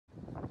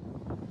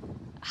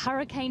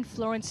Hurricane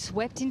Florence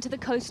swept into the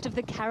coast of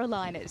the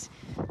Carolinas,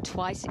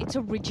 twice its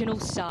original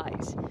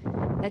size.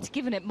 That's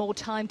given it more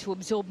time to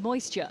absorb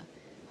moisture,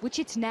 which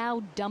it's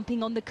now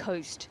dumping on the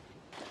coast.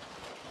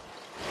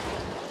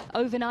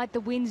 Overnight, the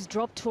winds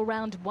dropped to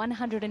around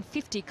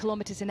 150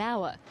 kilometres an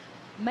hour,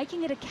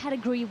 making it a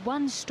Category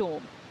 1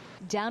 storm,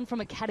 down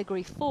from a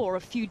Category 4 a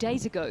few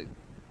days ago.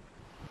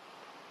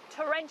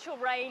 Torrential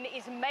rain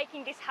is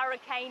making this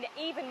hurricane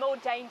even more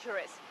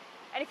dangerous.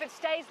 And if it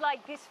stays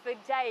like this for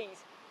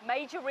days,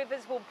 major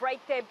rivers will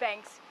break their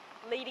banks,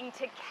 leading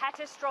to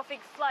catastrophic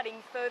flooding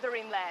further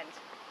inland.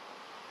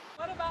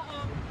 What about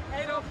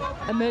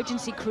 804?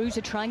 Emergency crews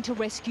are trying to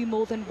rescue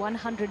more than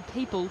 100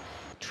 people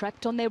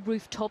trapped on their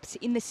rooftops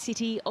in the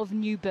city of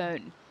New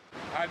Bern.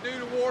 I knew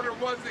the water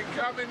wasn't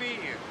coming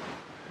in.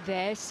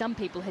 There, some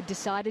people had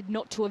decided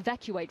not to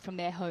evacuate from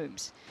their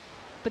homes.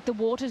 But the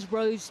waters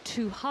rose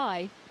too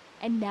high,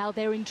 and now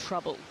they're in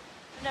trouble.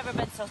 I've never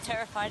been so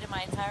terrified in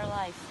my entire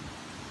life.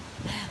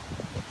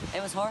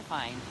 It was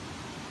horrifying.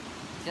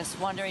 Just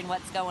wondering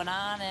what's going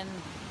on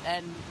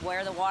and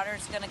where the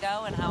water's going to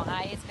go and how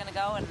high it's going to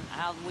go and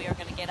how we are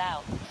going to get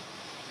out.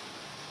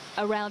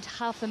 Around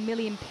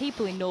 500,000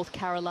 people in North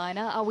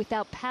Carolina are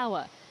without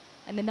power,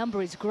 and the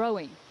number is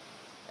growing.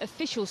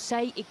 Officials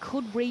say it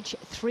could reach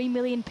 3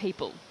 million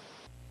people.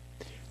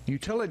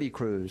 Utility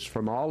crews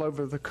from all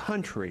over the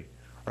country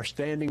are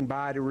standing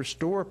by to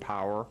restore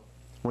power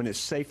when it's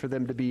safe for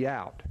them to be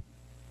out.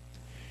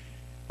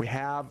 We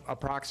have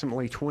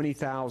approximately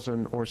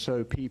 20,000 or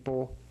so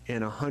people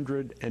in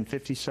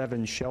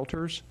 157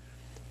 shelters.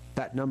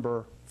 That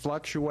number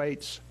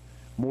fluctuates.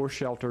 More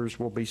shelters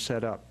will be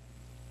set up.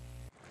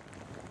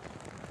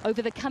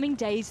 Over the coming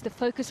days, the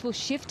focus will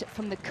shift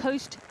from the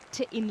coast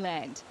to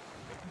inland.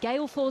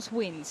 Gale force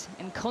winds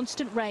and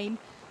constant rain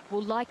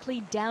will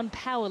likely down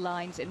power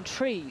lines and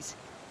trees.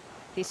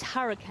 This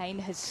hurricane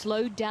has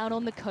slowed down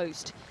on the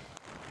coast,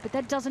 but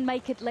that doesn't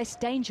make it less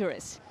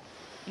dangerous.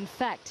 In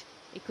fact,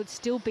 it could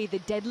still be the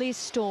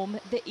deadliest storm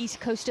the east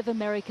coast of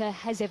America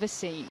has ever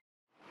seen.